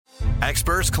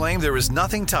Experts claim there is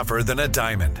nothing tougher than a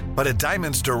diamond. But at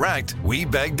Diamonds Direct, we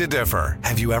beg to differ.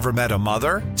 Have you ever met a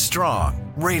mother?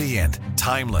 Strong, radiant,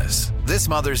 timeless. This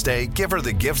Mother's Day, give her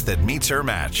the gift that meets her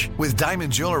match. With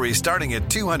diamond jewelry starting at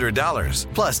 $200.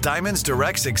 Plus Diamonds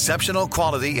Direct's exceptional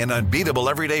quality and unbeatable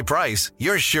everyday price,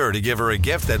 you're sure to give her a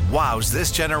gift that wows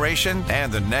this generation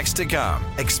and the next to come.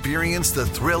 Experience the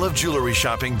thrill of jewelry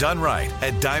shopping done right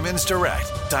at Diamonds Direct.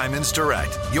 Diamonds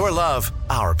Direct. Your love,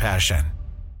 our passion.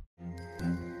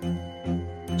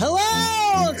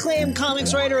 Hello, acclaimed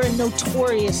comics writer and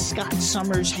notorious Scott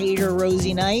Summers hater,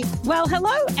 Rosie Knight. Well,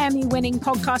 hello, Emmy-winning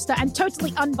podcaster and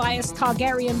totally unbiased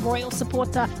Targaryen royal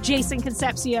supporter, Jason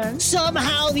Concepcion.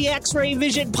 Somehow the X-Ray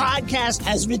Vision podcast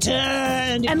has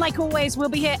returned. And like always, we'll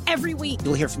be here every week.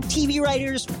 You'll hear from TV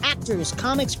writers, actors,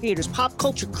 comics creators, pop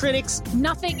culture critics.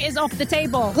 Nothing is off the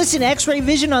table. Listen to X-Ray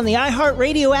Vision on the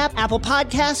iHeartRadio app, Apple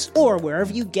Podcasts, or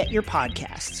wherever you get your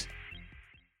podcasts.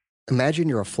 Imagine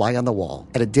you're a fly on the wall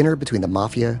at a dinner between the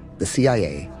Mafia, the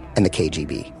CIA, and the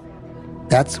KGB.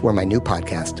 That's where my new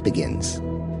podcast begins.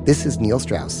 This is Neil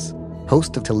Strauss,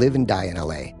 host of To Live and Die in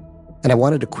LA, and I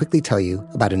wanted to quickly tell you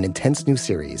about an intense new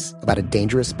series about a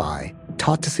dangerous spy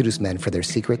taught to seduce men for their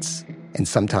secrets and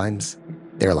sometimes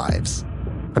their lives.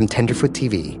 From Tenderfoot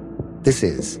TV, this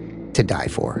is To Die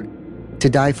For. To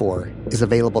Die For is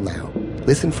available now.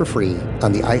 Listen for free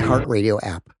on the iHeartRadio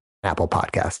app, Apple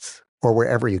Podcasts, or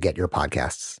wherever you get your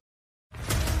podcasts.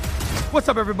 What's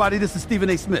up, everybody? This is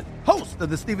Stephen A. Smith, host of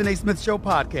the Stephen A. Smith Show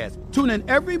podcast. Tune in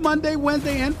every Monday,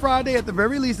 Wednesday, and Friday at the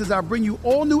very least as I bring you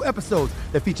all new episodes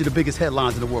that feature the biggest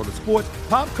headlines in the world of sports,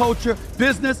 pop culture,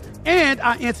 business, and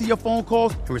I answer your phone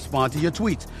calls and respond to your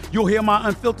tweets. You'll hear my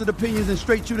unfiltered opinions and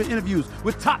straight-shooter interviews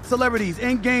with top celebrities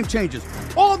and game changers.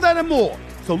 All that and more.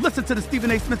 So listen to the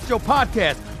Stephen A. Smith Show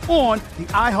podcast on the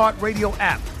iHeartRadio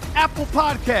app, Apple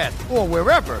Podcasts, or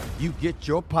wherever you get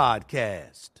your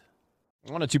podcast.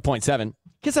 102.7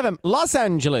 Kiss FM Los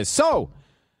Angeles. So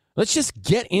let's just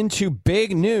get into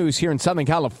big news here in Southern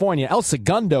California. El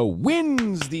Segundo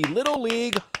wins the Little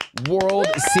League World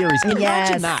Series.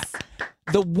 Imagine that.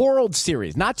 The World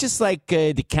Series, not just like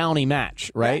the county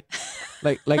match, right?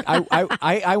 like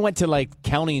I went to like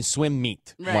county swim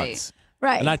meet once.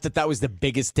 Right. And I thought that was the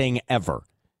biggest thing ever.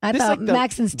 I thought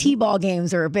Maxon's T-ball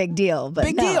games are a big deal. But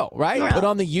big deal, right? No. Put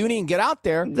on the uni and get out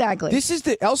there. Exactly. This is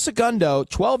the El Segundo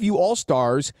 12U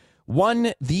All-Stars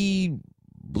won the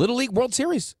Little League World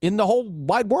Series in the whole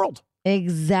wide world.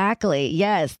 Exactly.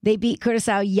 Yes. They beat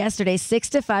Curaçao yesterday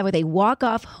 6-5 with a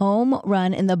walk-off home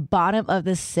run in the bottom of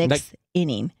the sixth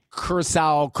inning.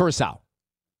 Curaçao.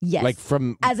 Yes. Like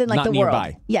from as in like not the nearby.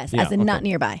 world. Yes, as in not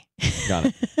nearby. Got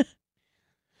it.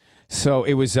 So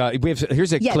it was,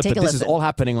 here's a clip, but this is all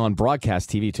happening on broadcast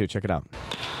TV too. Check it out.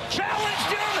 Challenged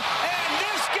him, and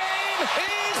this game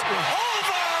is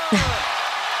over.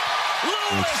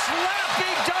 Louis Lappy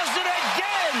does it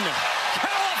again.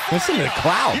 California, listen to the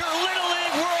crowd. Your Little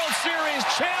League World Series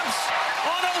champs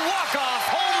on a walk-off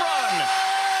home run.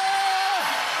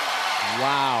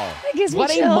 Wow. That gives me what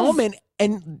chills. a moment.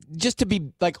 And just to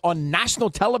be like on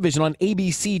national television on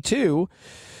ABC too.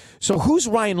 So who's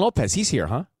Ryan Lopez? He's here,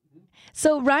 huh?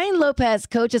 So Ryan Lopez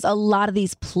coaches a lot of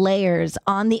these players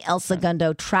on the El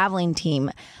Segundo traveling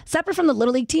team, separate from the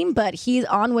Little League team, but he's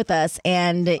on with us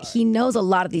and he knows a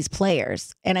lot of these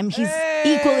players. And he's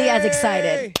equally as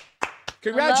excited.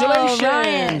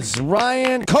 Congratulations, Hello,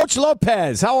 Ryan. Coach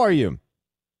Lopez, how are you?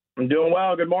 I'm doing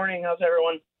well. Good morning. How's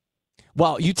everyone?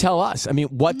 Well, you tell us. I mean,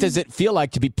 what does it feel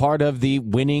like to be part of the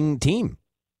winning team?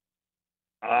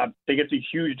 I think it's a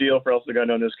huge deal for El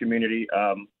Segundo in this community.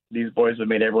 These boys have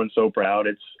made everyone so proud.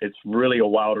 It's really a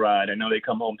wild ride. I know they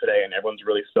come home today, and everyone's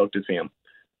really stoked to see them.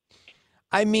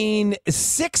 I mean,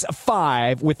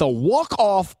 6-5 with a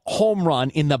walk-off home run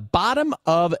in the bottom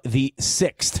of the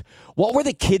sixth. What were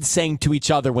the kids saying to each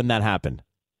other when that happened?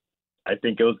 I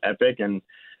think it was epic, and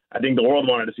I think the world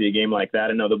wanted to see a game like that.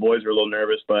 I know the boys were a little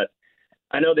nervous, but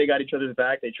I know they got each other's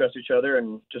back. They trust each other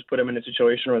and just put them in a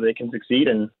situation where they can succeed,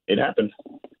 and it happened.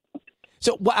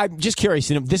 So I'm just curious,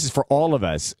 this is for all of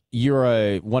us.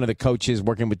 You're one of the coaches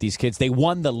working with these kids. They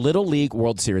won the Little League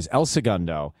World Series, El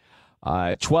Segundo,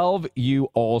 12U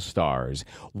All-Stars.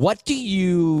 What do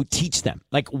you teach them?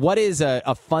 Like, what is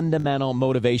a fundamental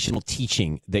motivational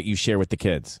teaching that you share with the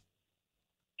kids?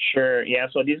 Sure. Yeah,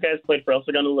 so these guys played for El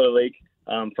Segundo Little League.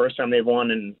 First time they've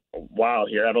won in a while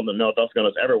here. I don't know if El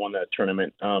Segundo's ever won that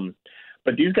tournament.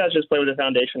 But these guys just play with the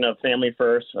foundation of family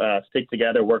first, stick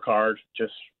together, work hard,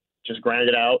 just grind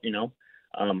it out,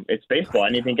 It's baseball.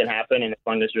 Anything can happen, and as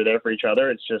long as you're there for each other,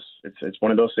 it's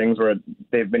one of those things where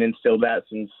they've been instilled that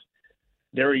since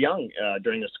they were young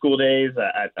during the school days,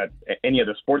 at any of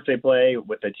the sports they play,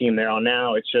 with the team they're on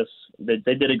now. It's just they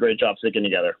did a great job sticking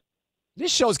together.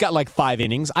 This show's got like 5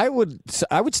 innings. I would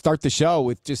start the show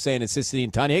with just saying to SISANIE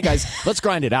and Tanya, hey guys, let's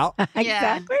grind it out.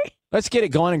 Exactly. Let's get it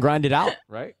going and grind it out,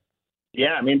 right?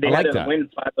 Yeah, I mean, they had to win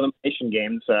 5 elimination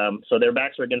games, so their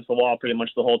backs were against the wall pretty much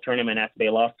the whole tournament after they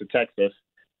lost to Texas.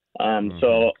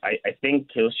 So I think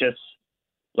it was just,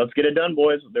 let's get it done,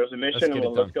 boys. There's a mission, and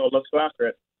let's go after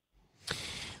it.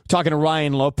 Talking to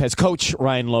Ryan Lopez. Coach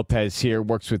Ryan Lopez here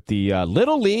works with the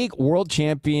Little League World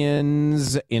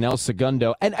Champions in El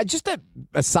Segundo. And just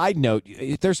a side note,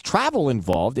 there's travel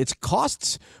involved. It's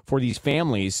costs for these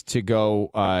families to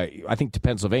go, I think, to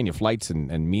Pennsylvania, flights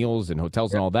and meals and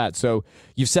hotels and all that. So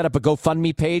you've set up a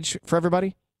GoFundMe page for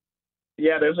everybody?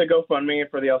 Yeah, there's a GoFundMe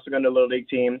for the El Segundo Little League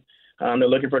team. They're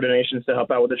looking for donations to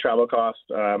help out with the travel costs.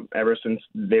 Ever since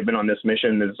they've been on this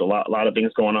mission, there's a lot of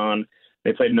things going on.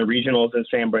 They played in the regionals in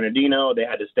San Bernardino. They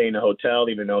had to stay in a hotel,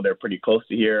 even though they're pretty close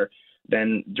to here.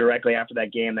 Then directly after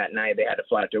that game that night, they had to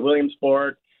fly to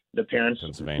Williamsport. The parents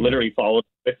literally followed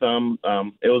with them.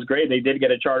 It was great. They did get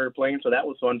a charter plane, so that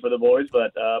was fun for the boys.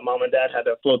 But mom and dad had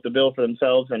to float the bill for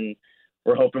themselves, and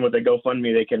we're hoping with the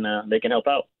GoFundMe they can help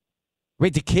out.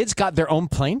 Wait, the kids got their own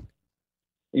plane?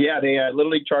 Yeah, they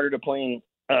literally chartered a plane.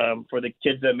 For the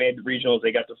kids that made regionals,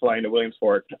 they got to fly into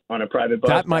Williamsport on a private bus.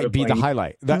 That might be the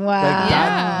highlight. That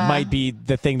might be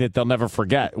the thing that they'll never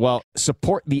forget. Well,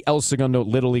 support the El Segundo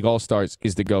Little League All-Stars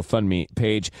is the GoFundMe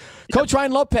page. Coach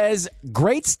Ryan Lopez,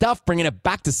 great stuff bringing it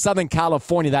back to Southern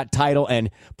California, that title. And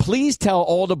please tell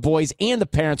all the boys and the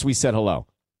parents we said hello.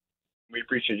 We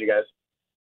appreciate you guys.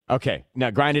 Okay,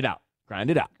 now grind it out. Grind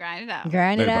it out.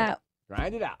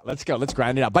 Let's go. Let's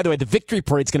grind it out. By the way, the victory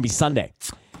parade's going to be Sunday,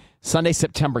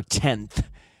 September 10th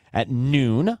at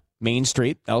noon, Main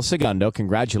Street, El Segundo.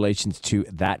 Congratulations to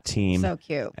that team. So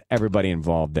cute. Everybody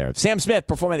involved there. Sam Smith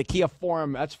performing at the Kia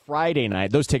Forum. That's Friday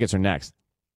night. Those tickets are next.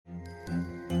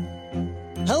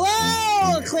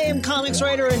 Hello, acclaimed comics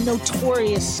writer and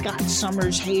notorious Scott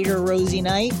Summers hater, Rosie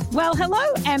Knight. Well,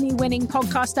 hello, Emmy-winning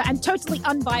podcaster and totally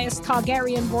unbiased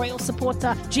Targaryen royal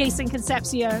supporter, Jason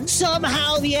Concepcion.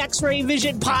 Somehow the X-Ray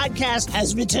Vision podcast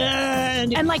has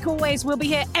returned. And like always, we'll be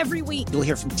here every week. You'll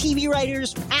hear from TV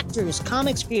writers, actors,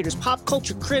 comics creators, pop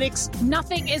culture critics.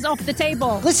 Nothing is off the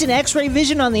table. Listen to X-Ray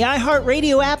Vision on the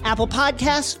iHeartRadio app, Apple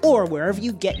Podcasts, or wherever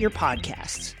you get your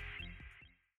podcasts.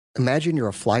 Imagine you're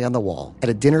a fly on the wall at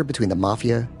a dinner between the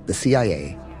Mafia, the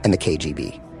CIA, and the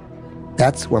KGB.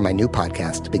 That's where my new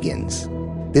podcast begins.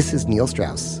 This is Neil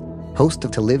Strauss, host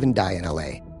of To Live and Die in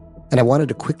LA, and I wanted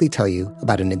to quickly tell you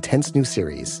about an intense new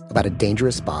series about a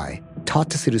dangerous spy taught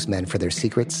to seduce men for their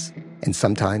secrets and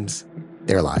sometimes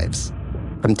their lives.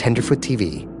 From Tenderfoot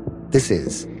TV, this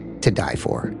is To Die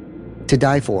For. To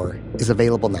Die For is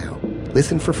available now.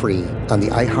 Listen for free on the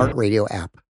iHeartRadio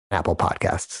app, Apple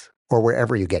Podcasts, or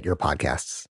wherever you get your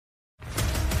podcasts.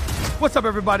 What's up,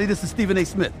 everybody? This is Stephen A.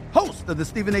 Smith, host of the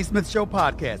Stephen A. Smith Show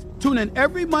podcast. Tune in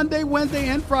every Monday, Wednesday,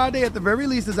 and Friday at the very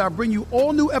least as I bring you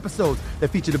all new episodes that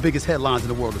feature the biggest headlines in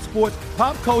the world of sports,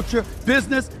 pop culture,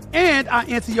 business, and I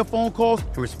answer your phone calls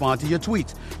and respond to your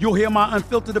tweets. You'll hear my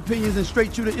unfiltered opinions and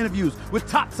straight-shooter interviews with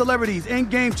top celebrities and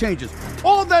game changers.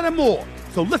 All of that and more.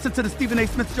 So listen to the Stephen A.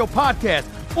 Smith Show podcast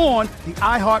on the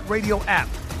iHeartRadio app,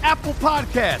 Apple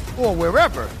Podcasts, or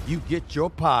wherever you get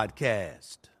your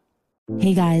podcast.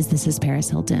 Hey guys, this is Paris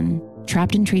Hilton.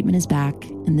 Trapped in Treatment is back,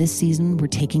 and this season we're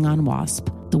taking on WASP,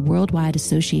 the Worldwide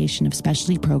Association of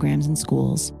Specialty Programs and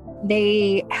Schools.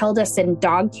 They held us in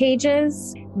dog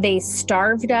cages. They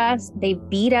starved us. They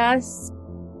beat us.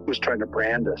 Was trying to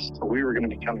brand us. So we were going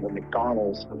to become the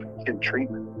McDonald's of kid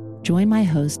treatment. Join my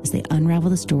hosts as they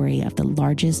unravel the story of the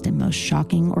largest and most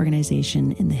shocking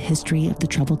organization in the history of the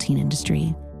troubled teen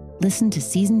industry. Listen to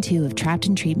Season 2 of Trapped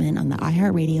in Treatment on the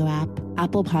iHeartRadio app,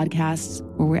 Apple Podcasts,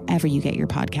 or wherever you get your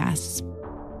podcasts.